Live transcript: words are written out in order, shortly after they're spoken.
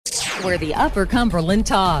where the Upper Cumberland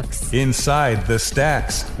talks. Inside the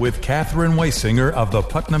Stacks with Kathryn Wisinger of the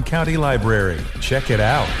Putnam County Library. Check it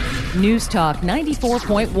out. News Talk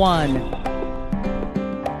 94.1.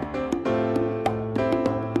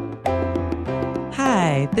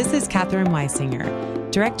 Hi, this is Kathryn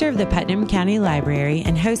Wisinger, Director of the Putnam County Library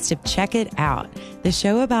and host of Check It Out, the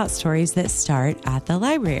show about stories that start at the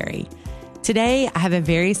library. Today, I have a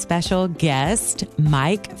very special guest,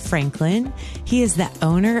 Mike Franklin. He is the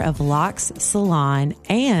owner of Loxx Salon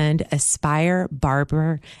and Aspire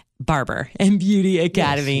Barber and Beauty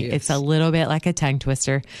Academy. Yes. It's a little bit like a tongue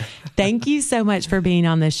twister. Thank you so much for being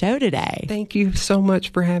on the show today. Thank you so much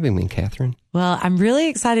for having me, Kathryn. Well, I'm really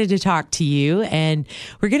excited to talk to you, and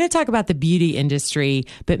we're going to talk about the beauty industry,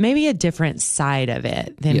 but maybe a different side of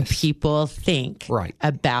it than people think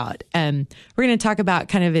about. We're going to talk about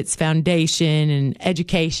kind of its foundation and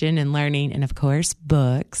education and learning, and of course,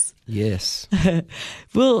 books. Yes.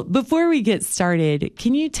 Well, before we get started,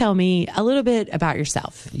 can you tell me a little bit about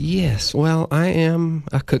yourself? Yes. Well, I am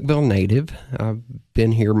a Cookeville native. I've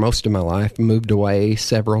been here most of my life, moved away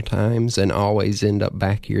several times, and always end up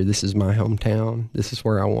back here. This is my hometown. This is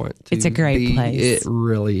where I want to be. It's a great place. It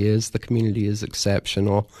really is. The community is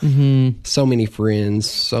exceptional. Mm-hmm. So many friends,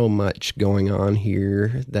 so much going on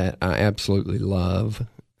here that I absolutely love.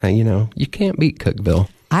 You can't beat Cookeville.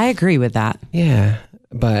 I agree with that. Yeah,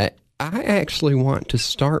 but I actually want to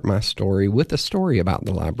start my story with a story about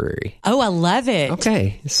the library. Oh, I love it.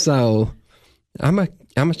 Okay, so I'm a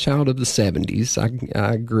child of the 70s.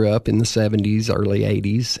 I grew up in the 70s, early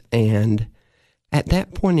 80s, and at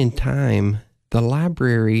that point in time, the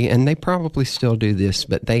library, and they probably still do this,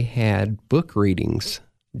 but they had book readings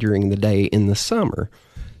during the day in the summer.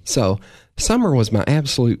 So summer was my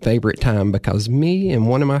absolute favorite time because me and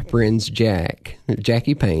one of my friends,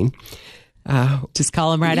 Jackie Payne, just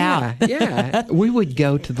call him out. Yeah. We would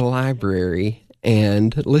go to the library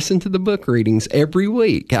and listen to the book readings every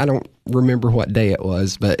week. I don't remember what day it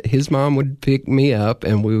was, but his mom would pick me up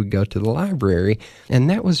and we would go to the library. And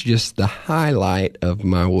that was just the highlight of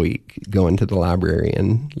my week, going to the library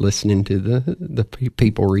and listening to the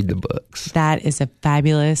people read the books. That is a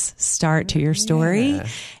fabulous start to your story. Yeah.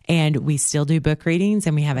 And we still do book readings,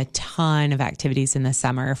 and we have a ton of activities in the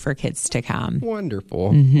summer for kids to come.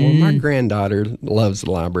 Wonderful. Mm-hmm. Well, my granddaughter loves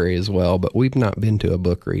the library as well, but we've not been to a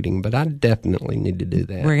book reading, but I definitely need to do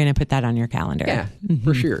that. We're going to put that on your calendar. Yeah,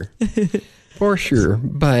 for sure. For sure.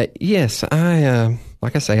 But yes,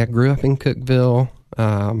 like I say, I grew up in Cookeville.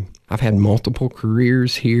 I've had multiple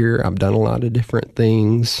careers here. I've done a lot of different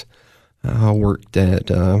things. I worked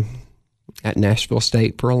at Nashville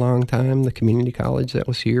State for a long time, the community college that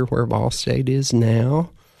was here where Ball State is now.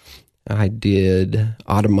 I did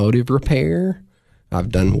automotive repair. I've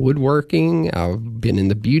done woodworking. I've been in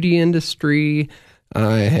the beauty industry.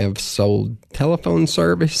 I have sold telephone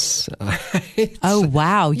service. Oh,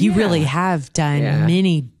 wow. You really have done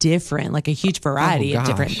many different, like a huge variety of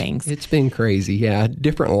different things. It's been crazy. Yeah.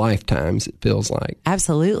 Different lifetimes, it feels like.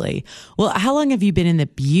 Absolutely. Well, how long have you been in the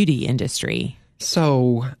beauty industry?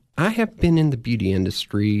 So I have been in the beauty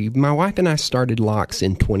industry. My wife and I started Loxx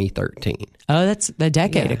in 2013. Oh, that's a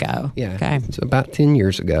decade ago. Yeah. Okay. It's about 10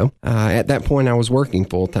 years ago. At that point, I was working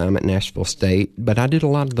full-time at Nashville State, but I did a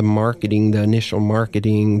lot of the marketing, the initial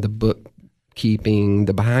marketing, the bookkeeping,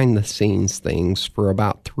 the behind-the-scenes things for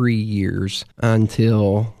about 3 years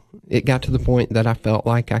until it got to the point that I felt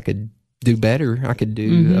like I could do better. I could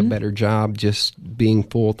do a better job just being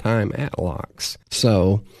full-time at Loxx.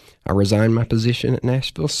 So I resigned my position at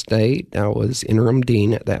Nashville State. I was interim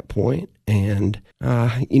dean at that point. And,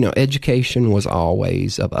 education was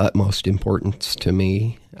always of utmost importance to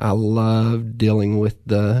me. I loved dealing with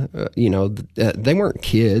they weren't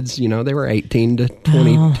kids, they were 18 to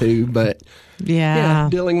 22, but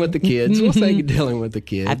dealing with the kids. We'll say dealing with the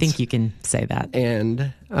kids. I think you can say that.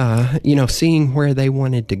 And, seeing where they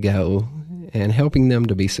wanted to go and helping them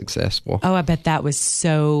to be successful. Oh, I bet that was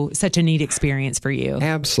such a neat experience for you.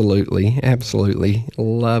 Absolutely. Absolutely.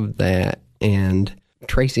 Loved that. And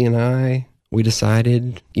Tracy and I, we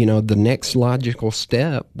decided, the next logical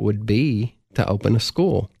step would be to open a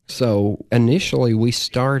school. So initially we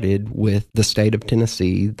started with the state of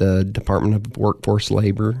Tennessee, the Department of Workforce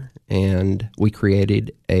Labor, and we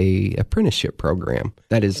created a apprenticeship program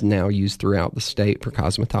that is now used throughout the state for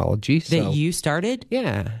cosmetology. That you started?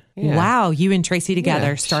 Yeah. Wow, you and Tracy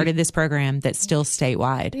together started this program that's still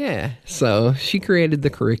statewide. Yeah. So she created the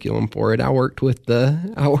curriculum for it. I worked with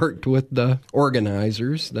the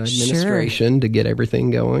organizers, the administration to get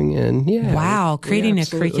everything going, and wow, creating a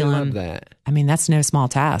curriculum. Love that. I mean, that's no small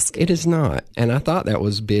task. It is not. And I thought that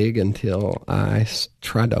was big until I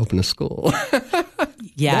tried to open a school.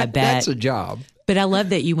 I bet. That's a job. But I love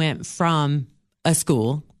that you went from a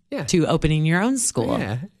school to opening your own school.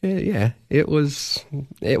 Yeah. It was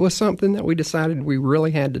something that we decided we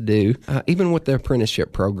really had to do, even with the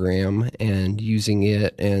apprenticeship program and using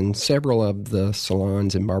it. And several of the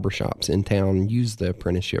salons and barbershops in town use the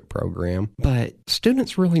apprenticeship program. But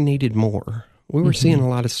students really needed more. We were seeing a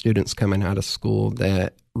lot of students coming out of school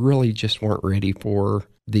that really just weren't ready for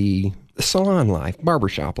the salon life,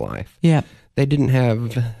 barbershop life. Yeah. They didn't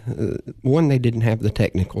have, they didn't have the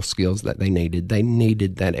technical skills that they needed. They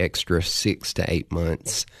needed that extra 6 to 8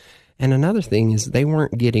 months. And another thing is they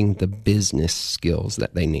weren't getting the business skills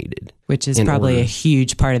that they needed. Which is probably a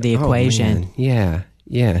huge part of the equation. Man.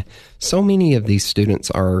 Yeah. So many of these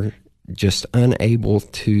students are just unable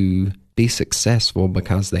to be successful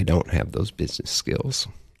because they don't have those business skills.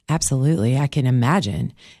 Absolutely. I can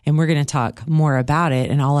imagine. And we're going to talk more about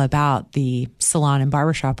it and all about the salon and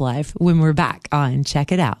barbershop life when we're back on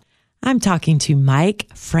Check It Out. I'm talking to Mike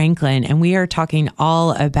Franklin, and we are talking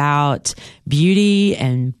all about beauty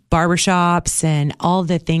and barbershops and all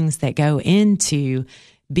the things that go into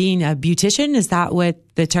being a beautician. Is that what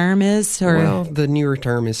the term is? Or? Well, the newer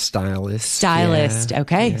term is stylist. Stylist. Yeah,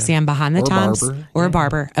 okay. Yeah. See, I'm behind the times. Barber. Or a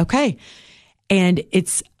barber. Okay. And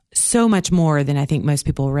it's so much more than I think most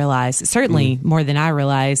people realize. Certainly more than I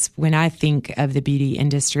realize. When I think of the beauty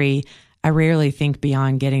industry, I rarely think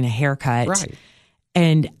beyond getting a haircut. Right.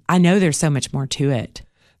 And I know there's so much more to it.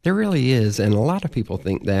 There really is. And a lot of people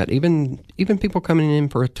think that. Even people coming in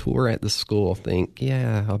for a tour at the school think,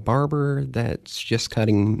 a barber that's just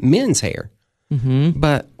cutting men's hair. Mm-hmm.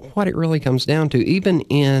 But what it really comes down to, even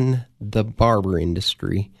in the barber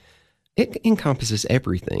industry, it encompasses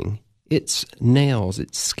everything. It's nails,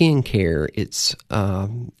 it's skincare, it's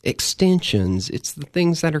extensions, it's the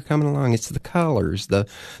things that are coming along, it's the colors, the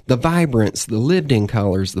vibrance, the lived-in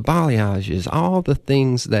colors, the balayages, all the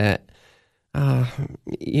things that,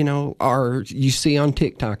 you see on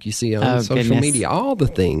TikTok, you see on social media, all the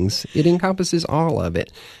things. It encompasses all of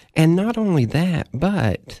it. And not only that,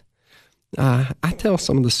 but I tell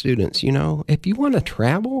some of the students, if you want to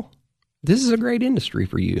travel, this is a great industry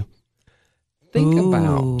for you.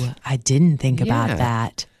 I didn't think about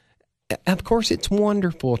that. Of course, it's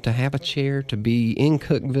wonderful to have a chair, to be in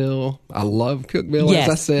Cookeville. I love Cookeville, as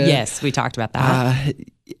I said. Yes, we talked about that.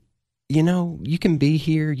 You can be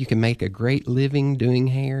here. You can make a great living doing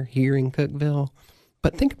hair here in Cookeville.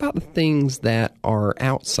 But think about the things that are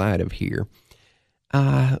outside of here.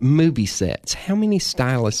 Movie sets. How many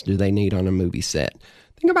stylists do they need on a movie set?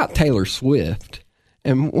 Think about Taylor Swift.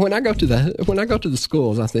 And when I go to the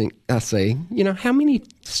schools, I say, how many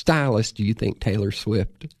stylists do you think Taylor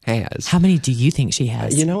Swift has? How many do you think she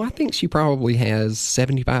has? I think she probably has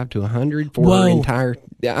 75 to 100 for her entire.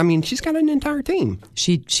 I mean, she's got an entire team.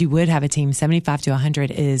 She would have a team. 75 to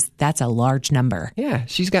 100 that's a large number. Yeah,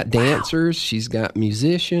 she's got dancers. Wow. She's got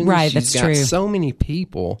musicians. Right, that's true. She's got so many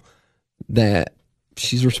people that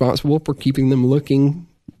she's responsible for keeping them looking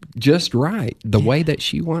just right, the way that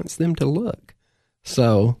she wants them to look.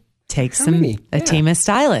 So takes a team of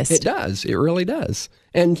stylists. It does. It really does.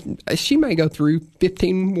 And she may go through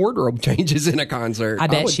 15 wardrobe changes in a concert. I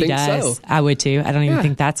bet she does. So. I would too. I don't even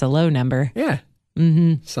think that's a low number. Yeah.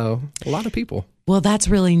 Mm-hmm. So a lot of people. Well, that's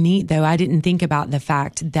really neat, though. I didn't think about the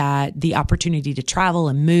fact that the opportunity to travel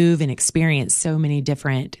and move and experience so many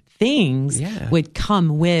different things would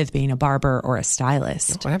come with being a barber or a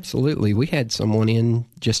stylist. Oh, absolutely. We had someone in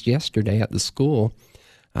just yesterday at the school.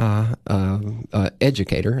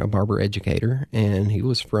 Educator, a barber educator, and he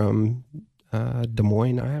was from Des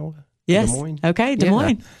Moines, Iowa. Yes. Des Moines. Okay, Des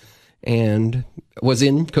Moines. And was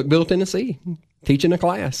in Cookeville, Tennessee, teaching a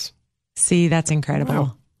class. See, that's incredible.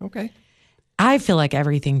 Wow. Okay. I feel like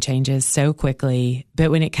everything changes so quickly, but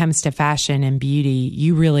when it comes to fashion and beauty,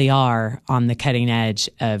 you really are on the cutting edge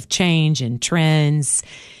of change and trends,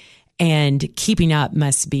 and keeping up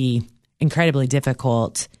must be incredibly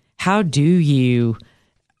difficult. How do you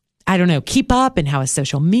keep up, and how has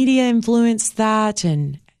social media influenced that,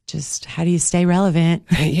 and just how do you stay relevant?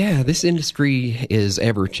 Yeah, this industry is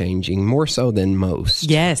ever changing, more so than most.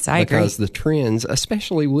 Yes, I agree. Because the trends,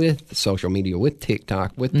 especially with social media, with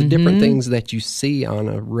TikTok, with the different things that you see on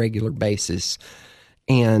a regular basis.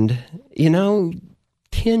 And,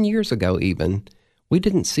 10 years ago even, we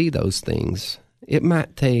didn't see those things. It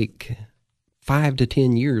might take 5 to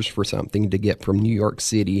 10 years for something to get from New York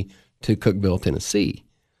City to Cookeville, Tennessee.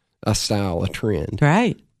 A style, a trend.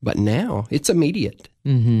 Right. But now it's immediate.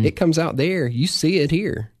 Mm-hmm. It comes out there. You see it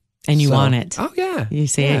here. And you want it. Oh, yeah. You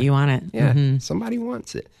see it, you want it. Yeah. Mm-hmm. Somebody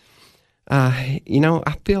wants it. I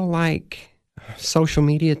feel like social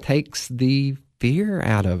media takes the fear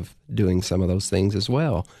out of doing some of those things as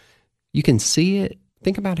well. You can see it.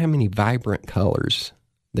 Think about how many vibrant colors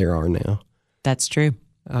there are now. That's true.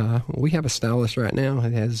 We have a stylist right now who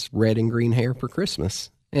has red and green hair for Christmas,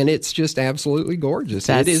 and it's just absolutely gorgeous.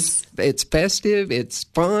 It's festive, it's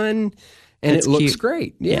fun, and it looks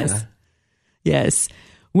great. Yeah. Yes.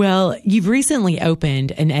 Well, you've recently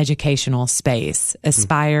opened an educational space,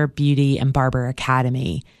 Aspire Beauty and Barber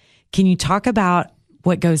Academy. Can you talk about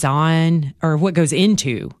what goes on or what goes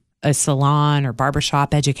into a salon or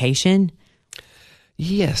barbershop education?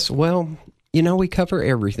 Yes. Well, we cover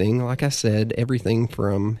everything. Like I said, everything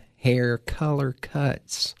from hair, color,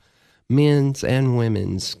 cuts, men's and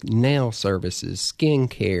women's, nail services,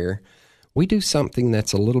 skincare. We do something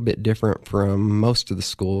that's a little bit different from most of the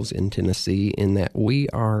schools in Tennessee in that we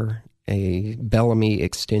are a Bellamy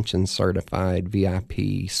Extension certified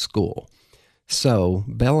VIP school. So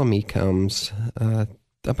Bellamy comes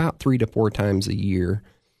about 3 to 4 times a year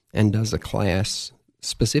and does a class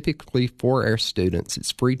specifically for our students.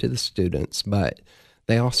 It's free to the students, but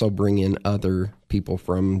they also bring in other people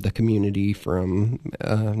from the community, from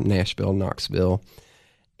Nashville, Knoxville,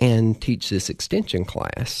 and teach this extension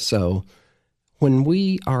class. So when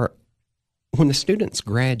the students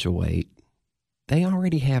graduate, they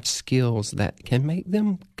already have skills that can make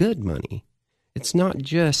them good money. It's not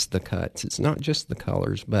just the cuts, it's not just the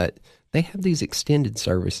colors, but they have these extended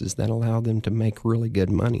services that allow them to make really good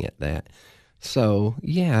money at that. So,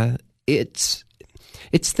 yeah, it's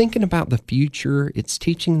thinking about the future. It's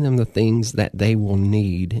teaching them the things that they will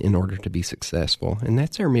need in order to be successful. And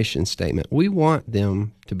that's our mission statement. We want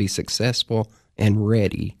them to be successful and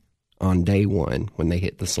ready on day one when they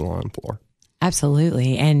hit the salon floor.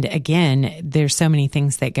 Absolutely. And again, there's so many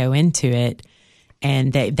things that go into it,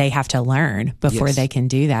 and they have to learn before they can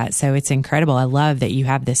do that. So it's incredible. I love that you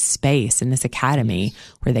have this space and this academy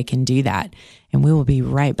where they can do that. And we will be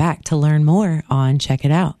right back to learn more on Check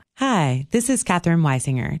It Out. Hi, this is Kathryn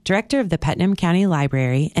Wisinger, director of the Putnam County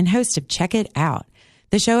Library and host of Check It Out,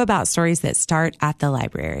 the show about stories that start at the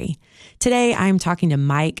library. Today, I'm talking to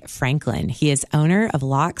Mike Franklin. He is owner of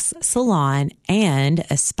Loxx Salon and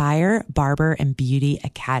Aspire Barber and Beauty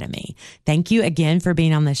Academy. Thank you again for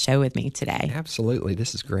being on the show with me today. Absolutely.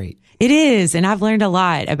 This is great. It is. And I've learned a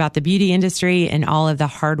lot about the beauty industry and all of the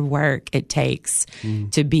hard work it takes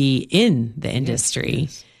to be in the industry.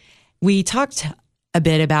 Yes. We talked a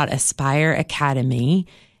bit about Aspire Academy.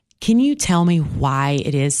 Can you tell me why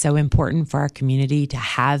it is so important for our community to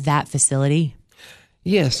have that facility?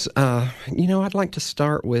 Yes. I'd like to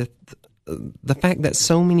start with the fact that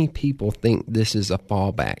so many people think this is a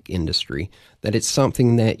fallback industry, that it's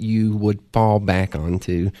something that you would fall back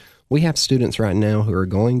onto. We have students right now who are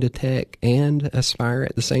going to tech and Aspire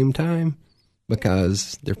at the same time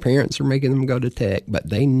because their parents are making them go to tech, but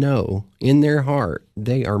they know in their heart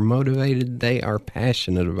they are motivated, they are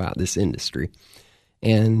passionate about this industry.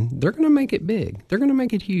 And they're going to make it big. They're going to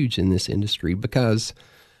make it huge in this industry because,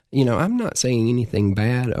 I'm not saying anything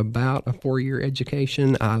bad about a 4-year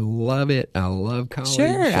education. I love it. I love college.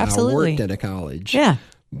 Sure, absolutely. I worked at a college. Yeah.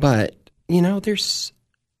 But, there's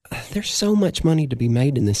so much money to be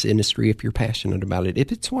made in this industry if you're passionate about it.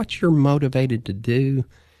 If it's what you're motivated to do,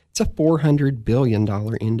 it's a $400 billion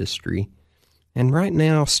industry. And right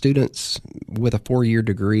now, students with a 4-year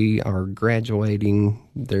degree are graduating.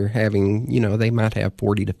 They're having, they might have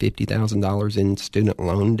 $40,000 to $50,000 in student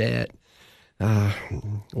loan debt.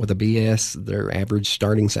 With a BS, their average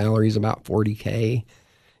starting salary is about $40K.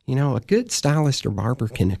 A good stylist or barber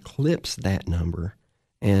can eclipse that number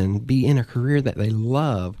and be in a career that they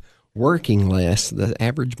love, working less. The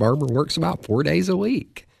average barber works about 4 days a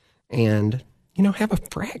week and, have a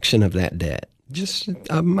fraction of that debt. Just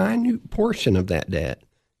a minute portion of that debt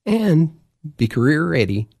and be career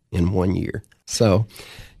ready in 1 year. So,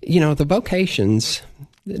 the vocations,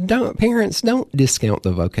 parents don't discount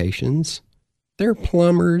the vocations. They're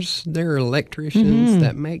plumbers, they're electricians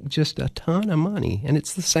that make just a ton of money. And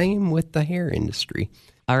it's the same with the hair industry.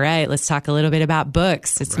 All right, let's talk a little bit about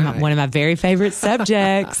books. It's one of my very favorite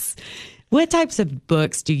subjects. What types of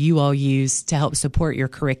books do you all use to help support your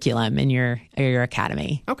curriculum in your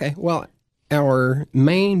academy? Okay, well, our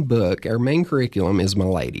main curriculum is My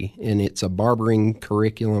Lady, and it's a barbering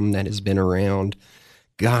curriculum that has been around,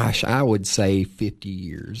 I would say 50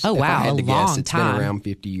 years. Oh, wow, if I had to guess, it's time. been around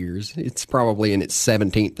 50 years. It's probably in its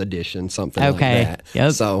 17th edition, something like that.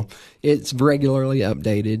 Yep. So it's regularly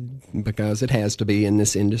updated because it has to be in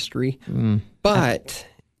this industry. But,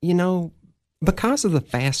 because of the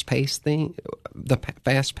fast pace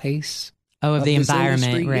of the environment,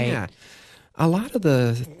 industry, right? Yeah, a lot of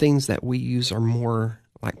the things that we use are more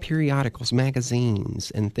like periodicals,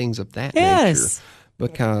 magazines, and things of that Yes. nature.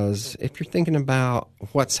 Because if you're thinking about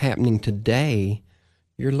what's happening today,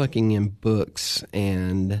 you're looking in books,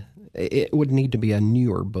 and it would need to be a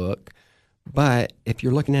newer book. But if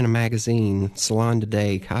you're looking in a magazine, Salon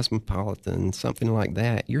Today, Cosmopolitan, something like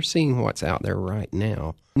that, you're seeing what's out there right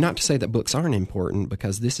now. Not to say that books aren't important,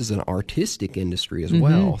 because this is an artistic industry as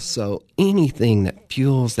well. So anything that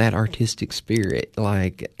fuels that artistic spirit,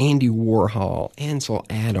 like Andy Warhol, Ansel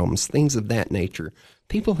Adams, things of that nature,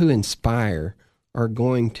 people who inspire are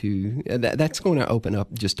going to, that's going to open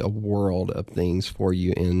up just a world of things for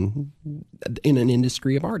you in an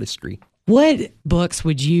industry of artistry. What books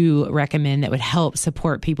would you recommend that would help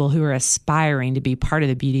support people who are aspiring to be part of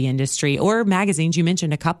the beauty industry, or magazines? You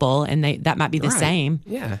mentioned a couple, and that might be the same.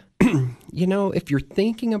 Yeah. You know, if you're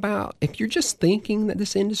just thinking that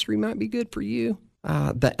this industry might be good for you,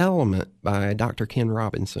 The Element by Dr. Ken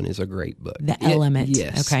Robinson is a great book. The Element.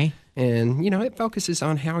 Yes. Okay. And, it focuses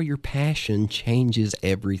on how your passion changes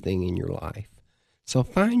everything in your life. So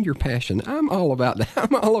find your passion. I'm all about that.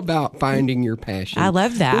 I'm all about finding your passion. I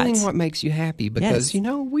love that. Doing what makes you happy, because,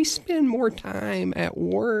 we spend more time at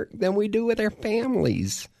work than we do with our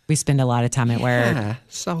families. We spend a lot of time at work. Yeah.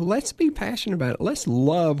 So let's be passionate about it. Let's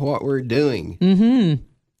love what we're doing.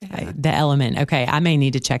 Yeah. The Element. Okay. I may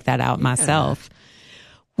need to check that out myself.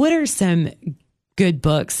 What are some good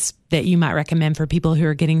books that you might recommend for people who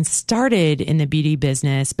are getting started in the beauty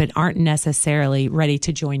business but aren't necessarily ready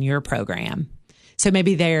to join your program? So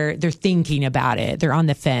maybe they're thinking about it. They're on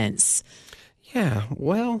the fence. Yeah,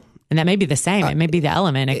 well. And that may be the same. It may be The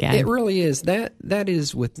Element again. It really is. That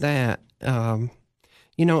is with that. As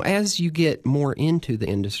you get more into the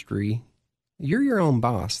industry, you're your own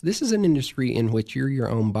boss. This is an industry in which you're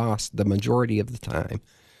your own boss the majority of the time.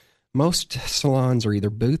 Most salons are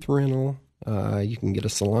either booth rental. You can get a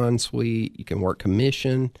salon suite. You can work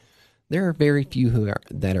commission. There are very few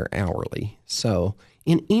that are hourly. So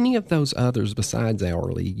in any of those others besides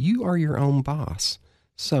hourly, you are your own boss.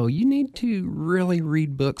 So you need to really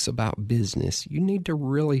read books about business. You need to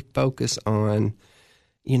really focus on,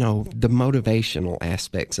 the motivational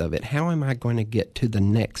aspects of it. How am I going to get to the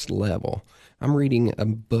next level? I'm reading a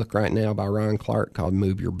book right now by Ron Clark called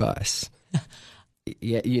Move Your Bus.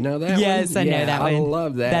 Yeah, you know that one? Yes, I know that one. I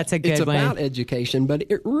love that. That's a good one. It's about education, but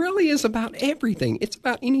it really is about everything. It's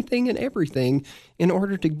about anything and everything in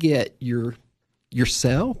order to get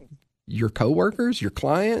yourself, your coworkers, your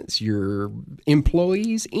clients, your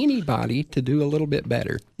employees, anybody to do a little bit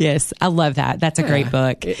better. Yes, I love that. That's a great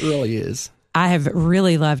book. It really is. I have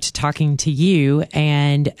really loved talking to you,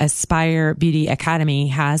 and Aspire Beauty Academy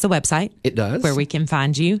has a website. It does. Where we can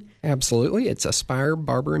find you. Absolutely. It's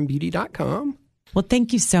aspirebarberandbeauty.com. Well,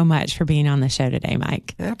 thank you so much for being on the show today,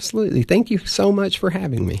 Mike. Absolutely. Thank you so much for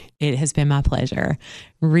having me. It has been my pleasure.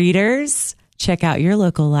 Readers, check out your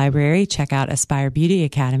local library, check out Aspire Beauty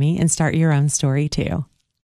Academy, and start your own story too.